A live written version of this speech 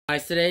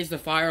Guys, today's the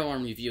fire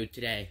alarm review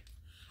today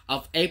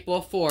of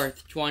April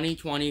 4th,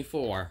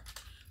 2024.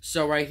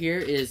 So right here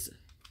is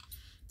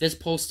this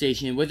pole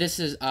station. Well, this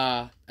is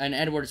an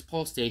Edwards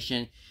pole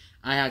station.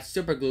 I had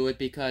super glue it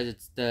because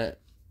it's the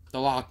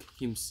lock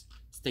keeps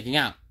sticking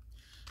out.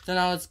 So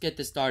now let's get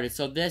this started.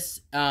 So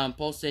this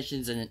pole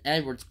station is an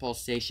Edwards pole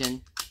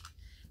station.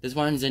 This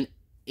one's an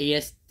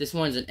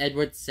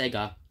Edwards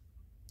Sega.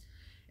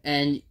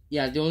 And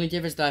yeah, the only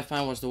difference that I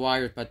found was the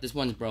wires, but this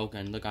one's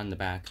broken. Look on the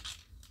back.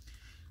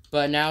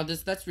 But now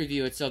let's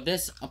review it. So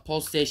this pole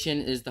station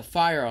is the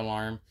fire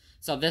alarm.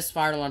 So this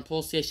fire alarm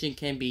pole station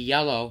can be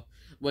yellow,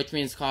 which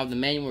means called the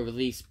manual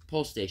release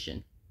pole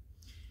station.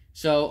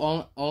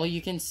 So all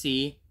you can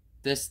see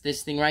this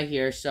thing right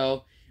here.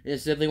 So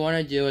simply want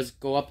to do is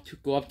go up to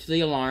the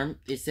alarm.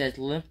 It says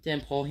lift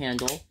and pull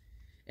handle,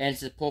 and it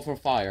says pull for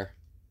fire.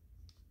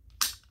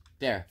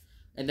 There,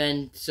 and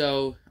then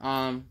instead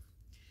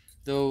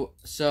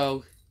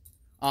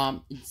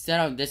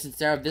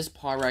of this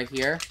part right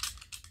here,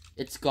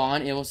 it's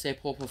gone. It will say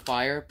pull for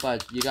fire,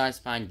 but you guys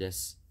find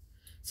this.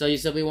 So you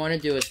simply want to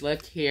do is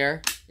lift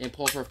here and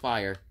pull for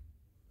fire,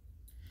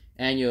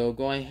 and you'll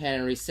go ahead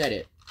and reset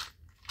it.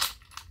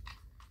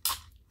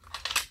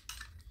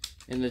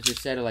 And let's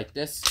reset it like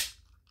this.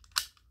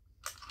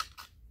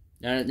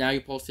 Now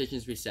your pole station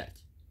is reset.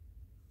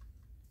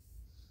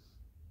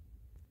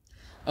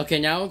 Okay,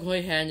 now we'll go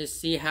ahead and just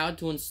see how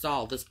to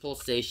install this pole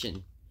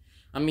station.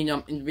 I mean,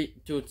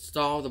 to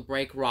install the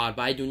brake rod,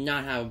 but I do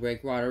not have a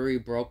brake rod. I already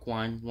broke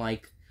one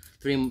like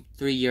three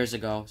years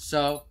ago.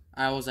 So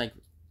I was like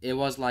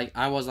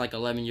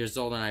 11 years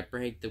old, and I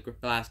break the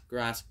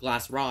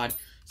glass rod.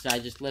 So I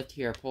just lift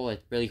here, pull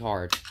it really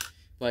hard.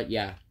 But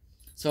yeah,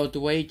 so the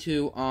way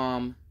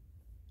to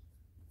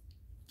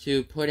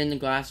put in the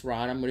glass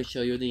rod, I'm going to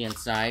show you the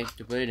inside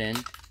to put it in.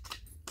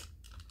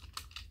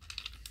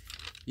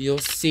 You'll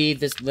see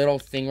this little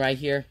thing right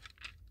here.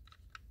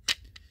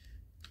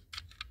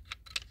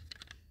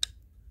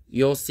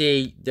 You'll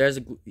see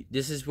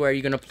this is where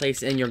you're going to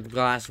place in your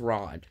glass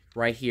rod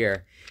right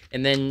here.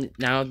 And then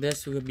now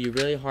this would be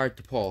really hard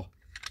to pull.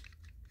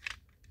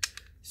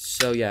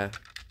 So yeah.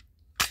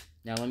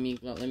 Now let me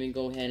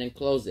go ahead and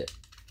close it.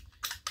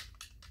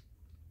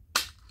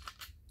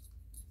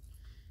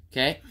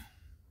 Okay.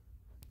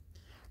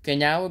 Okay,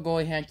 now we'll go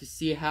ahead to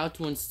see how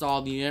to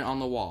install the unit on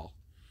the wall.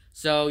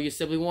 So you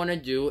simply want to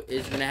do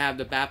is going to have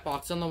the bat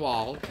box on the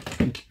wall.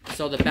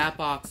 So the bat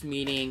box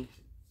meaning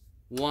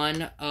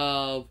one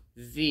of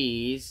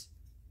these,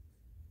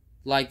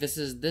 like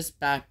this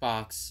bat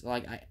box,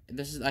 like I think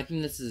this is I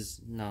think this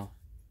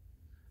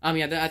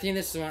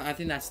one, I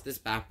think that's this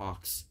bat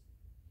box.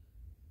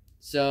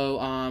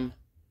 So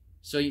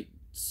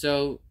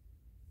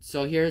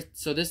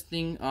this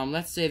thing,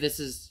 let's say this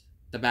is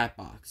the bat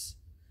box.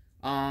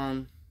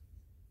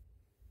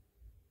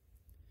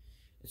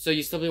 So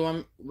you simply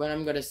want what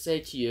I'm gonna say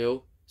to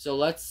you. So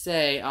let's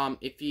say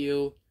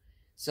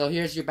so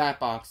here's your bat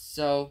box.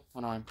 So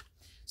hold on.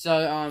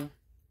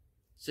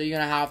 So you're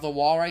gonna have the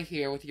wall right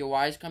here with your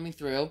wires coming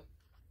through.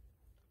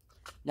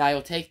 Now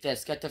you'll take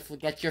this, get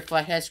your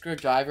flathead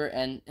screwdriver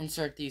and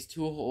insert these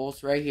two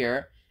holes right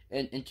here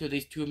into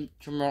these two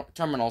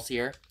terminals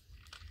here.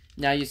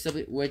 Now you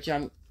simply,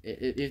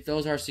 if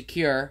those are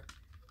secure,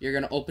 you're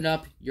gonna open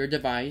up your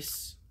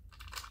device.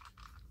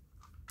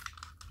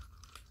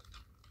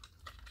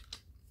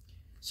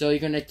 So you're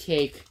gonna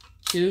take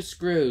two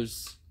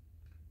screws.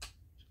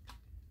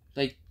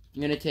 Like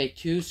you're gonna take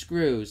two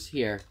screws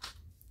here.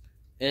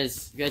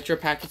 Get your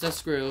packets of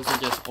screws and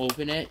just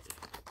open it.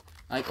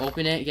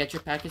 Get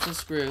your packets of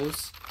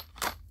screws.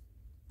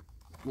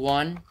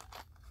 1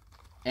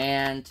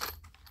 and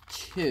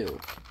 2.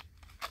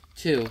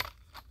 2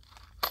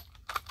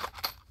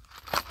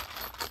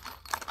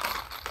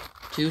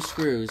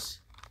 screws.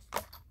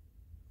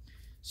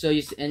 So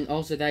and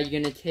also that you're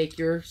gonna take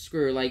your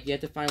screw, like you have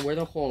to find where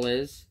the hole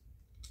is.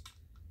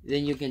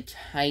 Then you can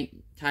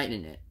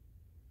tighten it.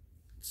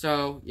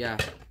 So yeah.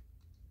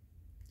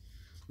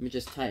 Let me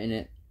just tighten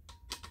it.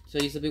 So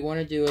you simply want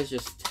to do is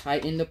just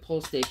tighten the pole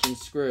station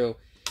screw,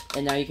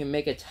 and now you can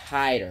make it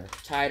tighter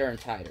and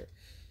tighter.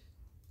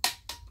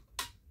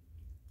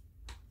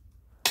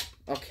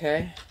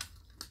 Okay.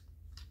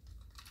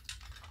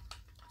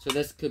 So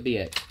this could be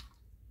it.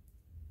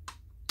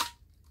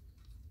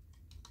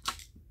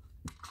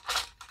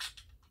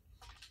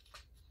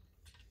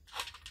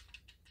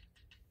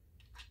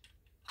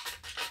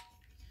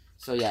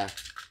 So yeah.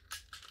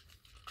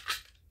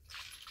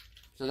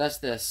 So that's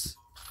this.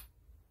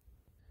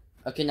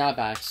 Okay, now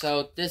back.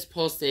 So this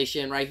pole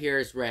station right here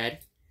is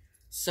red.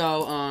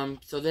 So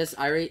so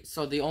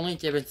the only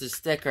difference is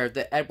sticker.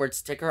 The Edwards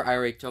sticker, I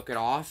already took it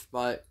off,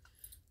 but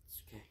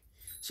okay.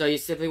 So you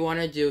simply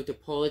want to do to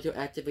pull it to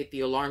activate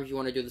the alarm. You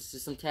want to do the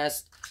system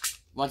test.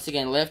 Once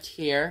again, lift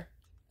here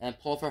and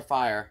pull for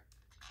fire,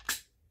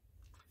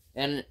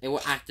 and it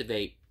will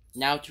activate.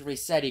 Now to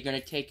reset, you're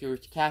gonna take your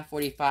Cat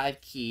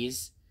 45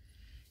 keys,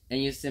 and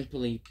you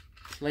simply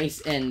place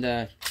in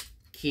the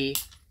key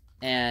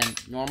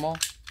and normal,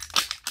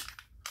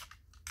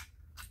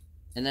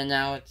 and then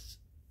now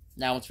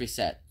Now it's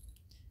reset.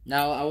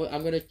 Now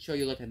I'm gonna show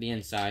you a look at the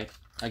inside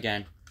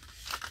again.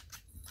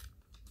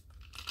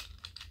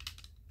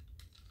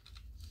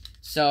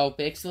 So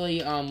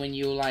basically, when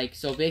you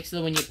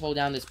pull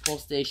down this pull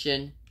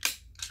station,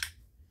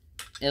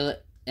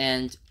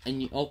 and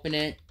you open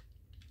it.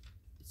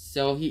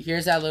 So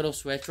here's that little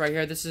switch right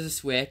here. This is a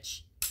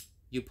switch.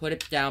 You put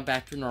it down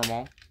back to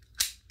normal,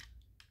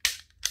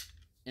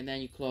 and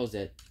then you close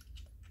it.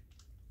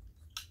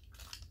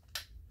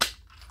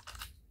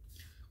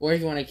 Or if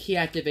you want to key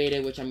activate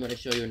it, which I'm going to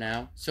show you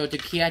now. So to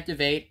key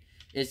activate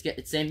is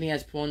the same thing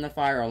as pulling the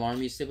fire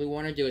alarm. You simply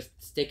want to do is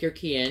stick your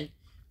key in,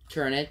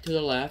 turn it to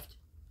the left,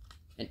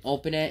 and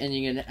open it, and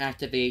you're going to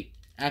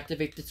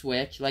activate the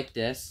switch like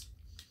this,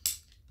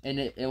 and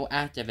it will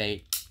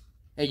activate.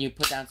 And you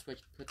put that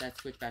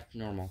switch back to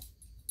normal.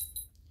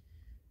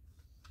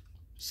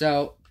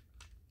 So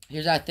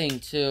here's that thing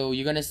too.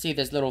 You're gonna see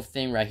this little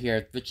thing right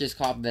here, which is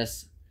called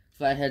this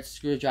flathead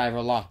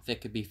screwdriver lock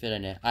that could be fit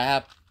in it. I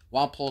have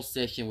one pull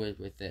station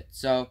with it.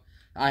 So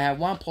I have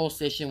one pull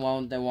station,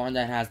 the one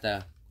that has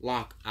the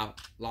lock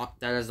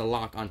has the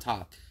lock on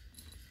top.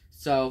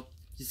 So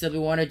you simply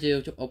want to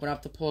do to open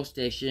up the pull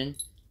station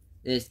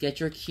is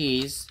get your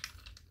keys,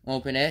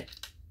 open it.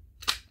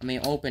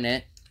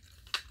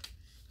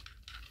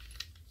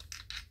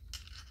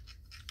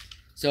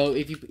 So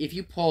if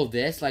you pull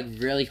this like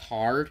really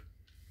hard,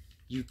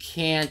 you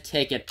cannot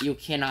take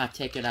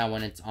it out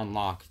when it's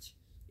unlocked.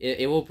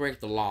 It will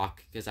break the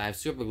lock because I have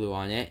super glue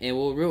on it. It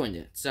will ruin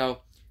it.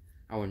 So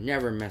I would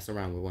never mess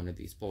around with one of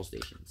these pull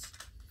stations.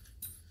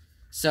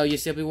 So you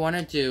simply want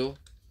to do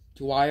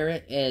to wire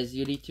it is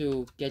you need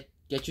to get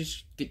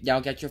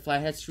your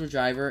flathead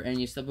screwdriver, and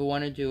you simply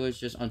want to do is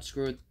just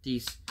unscrew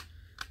these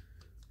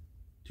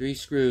 3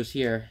 screws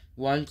here.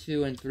 1,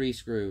 2, and 3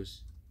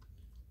 screws.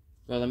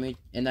 Well,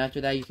 and after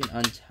that you can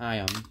untie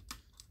them.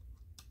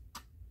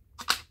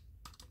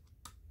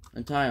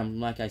 Untie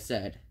them, like I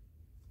said.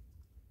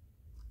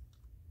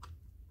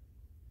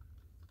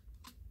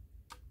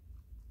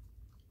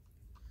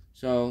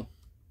 So,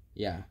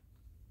 yeah.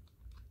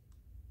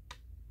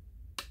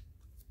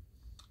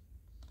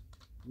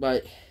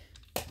 But,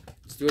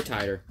 let's do it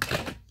tighter.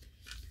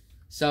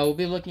 So, we'll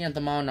be looking at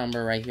the model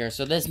number right here.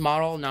 So, this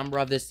model number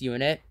of this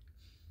unit,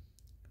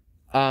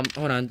 hold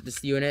on,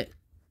 this unit,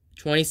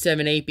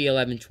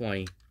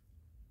 27AB1120.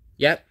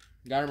 Yep,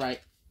 got it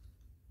right.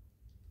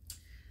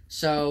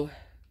 So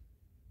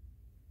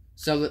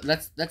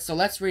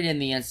let's read in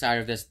the inside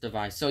of this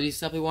device. So you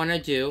simply want to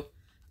do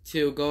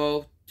to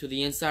go to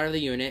the inside of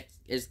the unit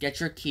is get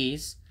your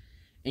keys,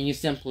 and you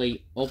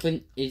simply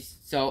open is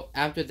so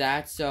after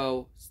that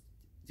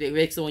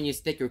basically when you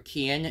stick your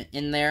key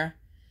in there,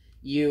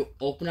 you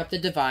open up the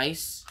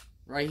device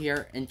right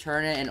here and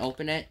turn it and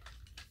open it,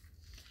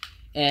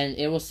 and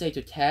it will say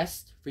to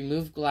test.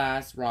 Remove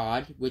glass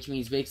rod, which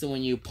means basically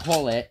when you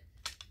pull it,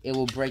 it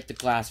will break the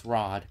glass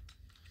rod.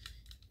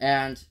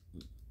 And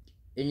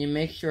you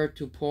make sure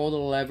to pull the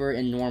lever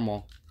in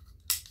normal.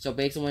 So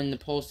basically when the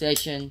pull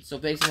station's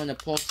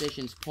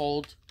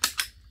pulled,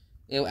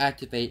 it will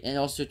activate. And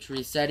also to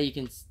reset it, you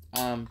can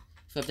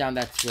flip down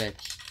that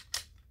switch.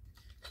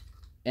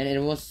 And it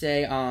will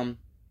say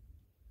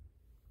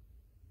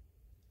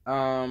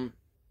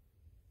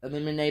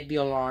eliminate the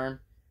alarm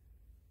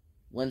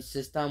when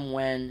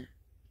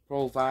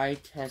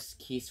provide test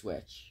key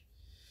switch.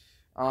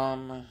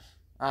 I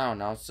don't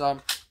know.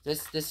 So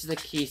this is the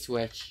key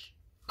switch.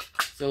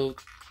 So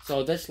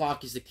this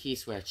lock is the key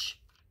switch.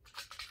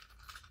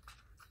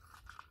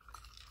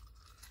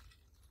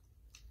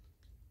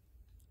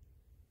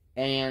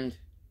 And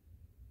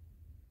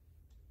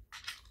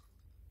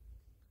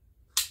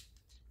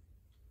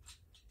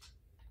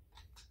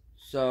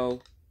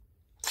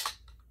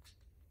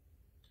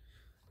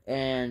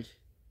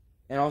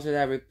and also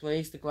that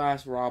replace the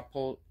glass rod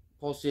pull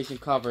station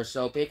cover.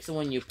 So basically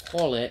when you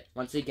pull it,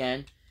 once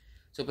again,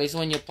 so basically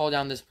when you pull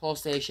down this pull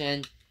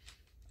station,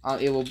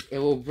 it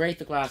will break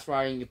the glass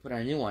rod and you put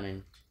a new one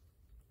in.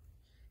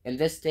 And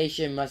this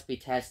station must be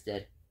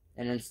tested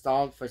and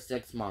installed for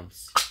 6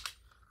 months.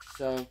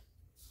 So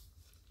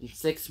in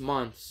 6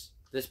 months,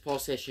 this pull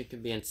station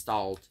can be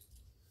installed.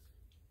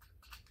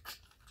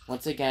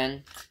 Once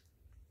again,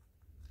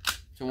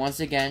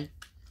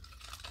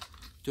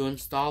 to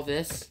install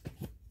this,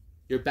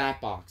 your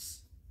back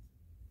box,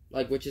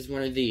 which is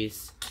one of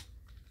these.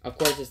 Of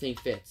course, this thing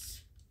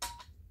fits.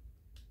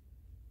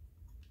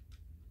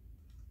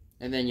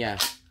 And then, yeah.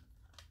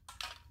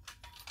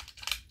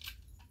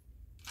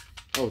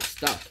 Oh, it's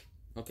stuck.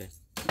 Okay.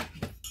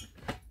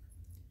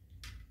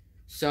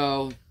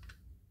 So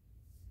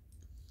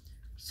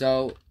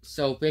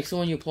basically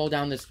when you pull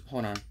down this,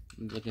 hold on,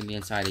 I'm looking at the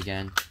inside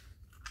again.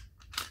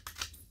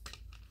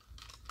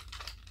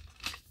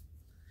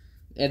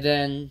 And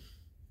then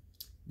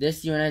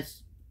this unit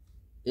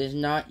is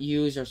not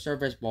used or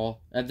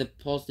serviceable if the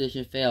pull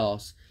station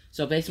fails.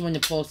 So basically when the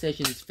pull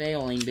station is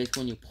failing,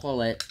 basically when you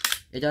pull it,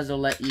 it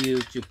doesn't let you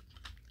to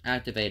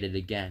activate it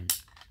again.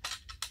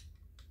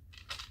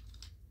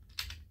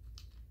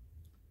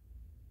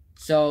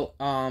 So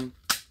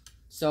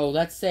So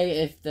let's say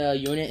if the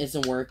unit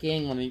isn't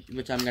working,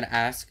 which I'm gonna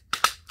ask.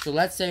 So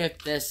let's say if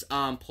this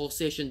pull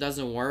station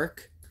doesn't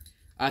work,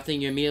 I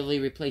think you immediately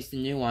replace the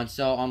new one.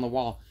 So on the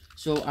wall.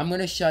 So I'm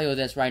gonna show you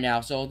this right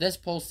now. So if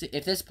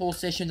this pull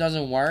station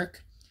doesn't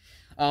work,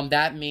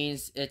 that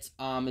means it's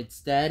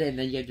dead, and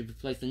then you have to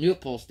replace the new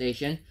pull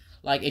station.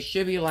 Like it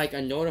should be like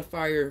a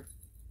notifier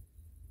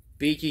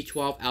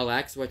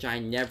BG12LX, which I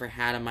never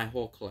had in my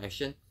whole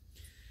collection.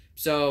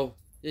 So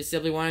you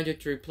simply want to do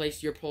to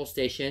replace your pull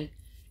station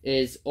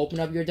is open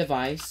up your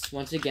device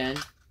once again,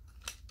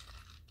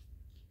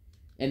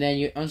 and then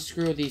you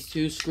unscrew these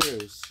two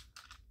screws.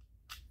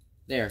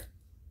 There.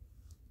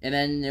 And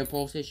then your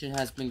pull station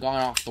has been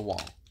gone off the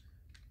wall.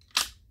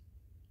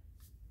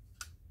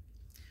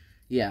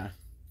 Yeah.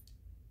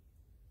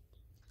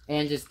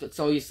 And just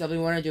so you simply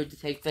want to do to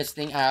take this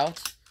thing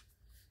out,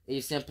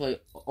 you simply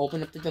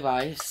open up the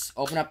device,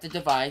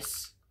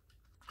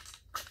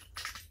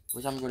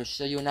 which I'm going to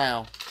show you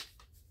now.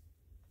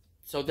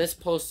 So this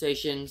pull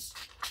station's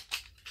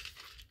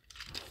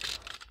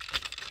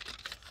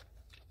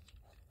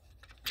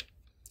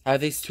have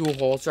these two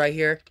holes right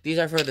here. These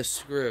are for the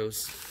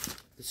screws.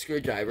 The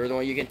screwdriver, the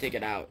one you can take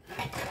it out.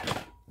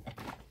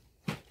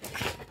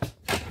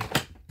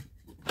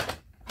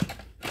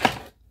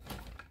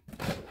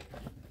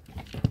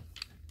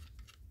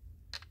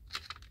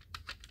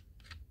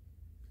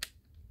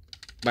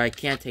 But I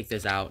can't take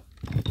this out.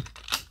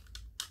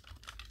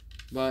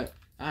 But,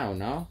 I don't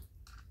know.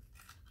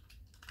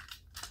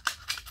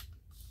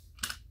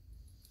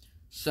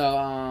 So,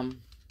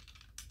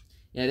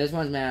 yeah, this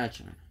one's made out of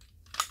China.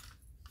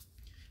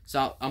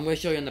 So, I'm going to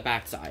show you on the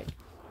back side.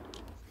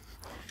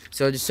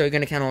 So, just so you're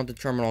going to count all the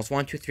terminals.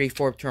 1, 2, 3,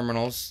 4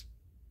 terminals.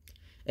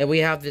 And we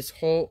have this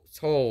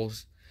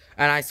holes.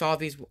 And I saw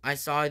these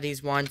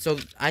ones. So,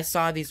 I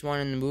saw these one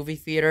in the movie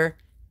theater.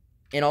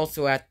 And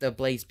also at the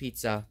Blaze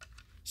Pizza.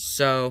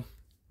 So,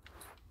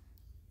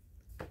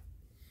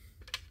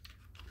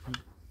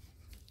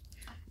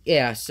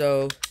 yeah,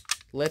 so,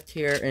 lift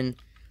here, and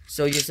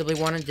so you simply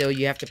want to do,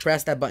 you have to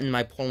press that button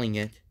by pulling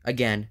it,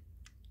 again.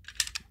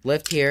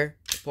 Lift here,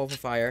 pull for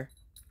fire,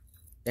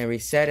 then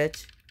reset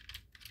it.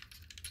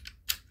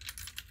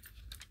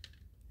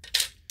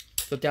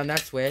 Flip down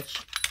that switch.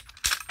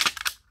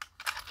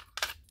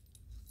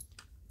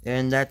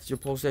 And that's your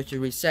pull switch to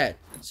reset.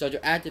 So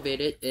to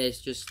activate it is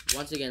just,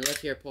 once again,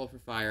 lift here, pull for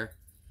fire.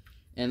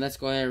 And let's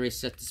go ahead and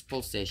reset this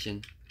pull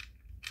station.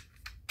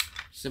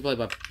 Simply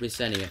by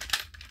resetting it.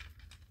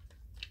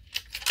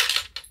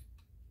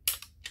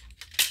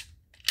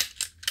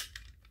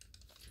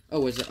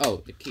 Oh,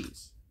 the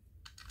keys.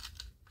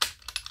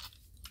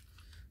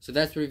 So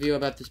that's the review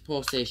about this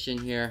pull station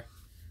here.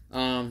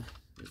 Where's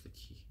the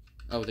key?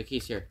 Oh, the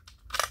key's here.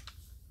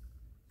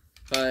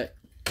 But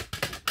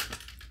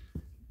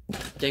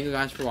thank you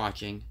guys for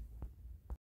watching.